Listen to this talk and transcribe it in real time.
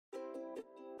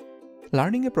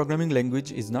Learning a programming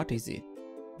language is not easy.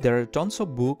 There are tons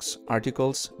of books,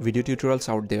 articles, video tutorials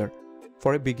out there.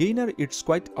 For a beginner, it's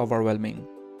quite overwhelming.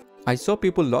 I saw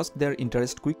people lost their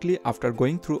interest quickly after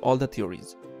going through all the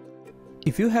theories.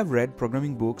 If you have read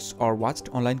programming books or watched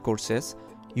online courses,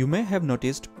 you may have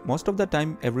noticed most of the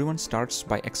time everyone starts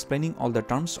by explaining all the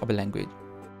terms of a language.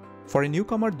 For a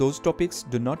newcomer, those topics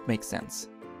do not make sense.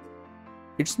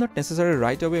 It's not necessary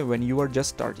right away when you are just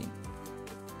starting.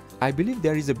 I believe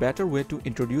there is a better way to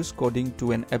introduce coding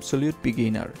to an absolute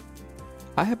beginner.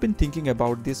 I have been thinking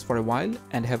about this for a while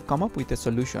and have come up with a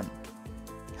solution.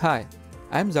 Hi,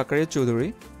 I am Zakaria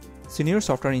Choudhury, Senior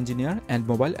Software Engineer and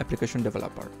Mobile Application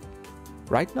Developer.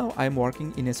 Right now, I am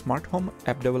working in a smart home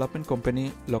app development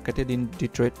company located in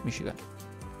Detroit, Michigan.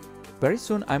 Very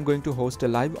soon, I am going to host a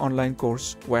live online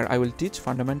course where I will teach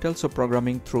fundamentals of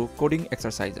programming through coding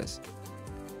exercises.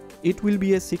 It will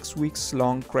be a 6 weeks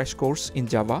long crash course in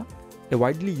Java, a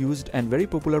widely used and very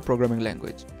popular programming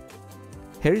language.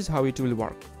 Here is how it will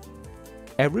work.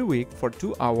 Every week for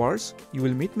 2 hours, you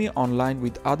will meet me online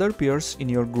with other peers in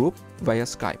your group via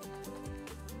Skype.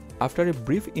 After a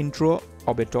brief intro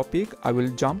of a topic, I will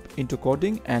jump into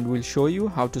coding and will show you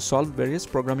how to solve various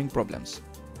programming problems.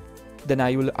 Then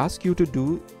I will ask you to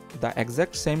do the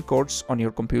exact same codes on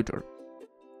your computer.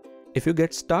 If you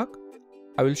get stuck,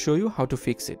 I will show you how to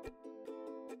fix it.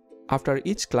 After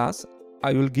each class,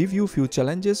 I will give you few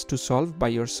challenges to solve by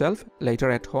yourself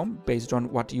later at home based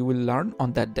on what you will learn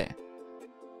on that day.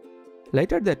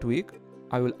 Later that week,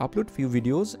 I will upload few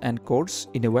videos and codes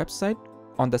in a website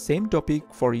on the same topic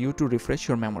for you to refresh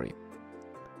your memory.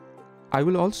 I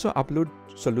will also upload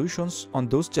solutions on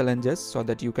those challenges so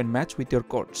that you can match with your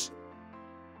codes.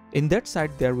 In that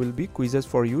site, there will be quizzes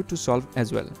for you to solve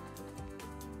as well.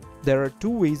 There are 2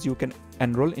 ways you can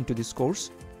enroll into this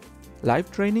course: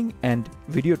 live training and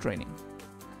video training.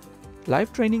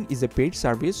 Live training is a paid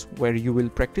service where you will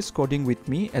practice coding with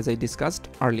me as I discussed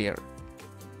earlier.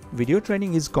 Video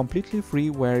training is completely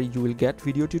free where you will get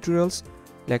video tutorials,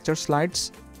 lecture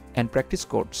slides, and practice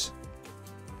codes.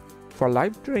 For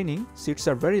live training, seats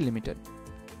are very limited.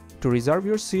 To reserve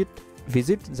your seat,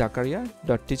 visit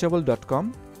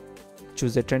zakaria.teachable.com,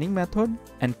 choose a training method,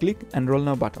 and click Enroll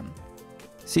Now button.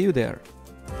 See you there.